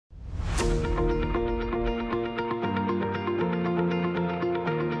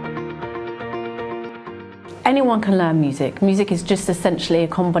Anyone can learn music. Music is just essentially a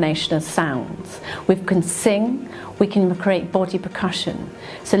combination of sounds. We can sing, we can create body percussion.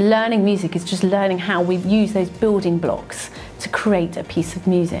 So learning music is just learning how we use those building blocks to create a piece of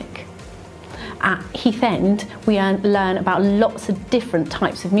music. At Heath End, we learn about lots of different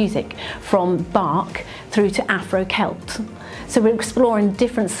types of music, from Bach through to Afro-Celt. So we're exploring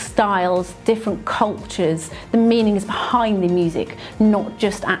different styles, different cultures, the meanings behind the music, not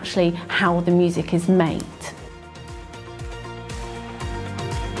just actually how the music is made.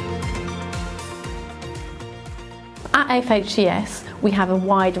 At FHCS, we have a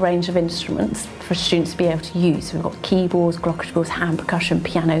wide range of instruments for students to be able to use. We've got keyboards, glockenspiels, hand percussion,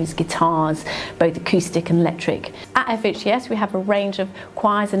 pianos, guitars, both acoustic and electric. At FHCS, we have a range of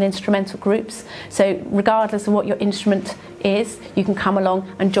choirs and instrumental groups. So regardless of what your instrument is, you can come along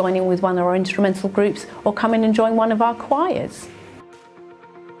and join in with one of our instrumental groups, or come in and join one of our choirs.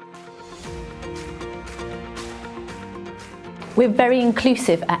 We're very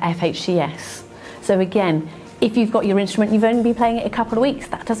inclusive at FHCS. So again, if you've got your instrument, you've only been playing it a couple of weeks,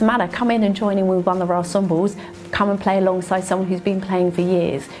 that doesn't matter. Come in and join in with one of our ensembles. Come and play alongside someone who's been playing for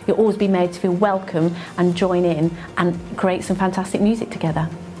years. You'll always be made to feel welcome and join in and create some fantastic music together.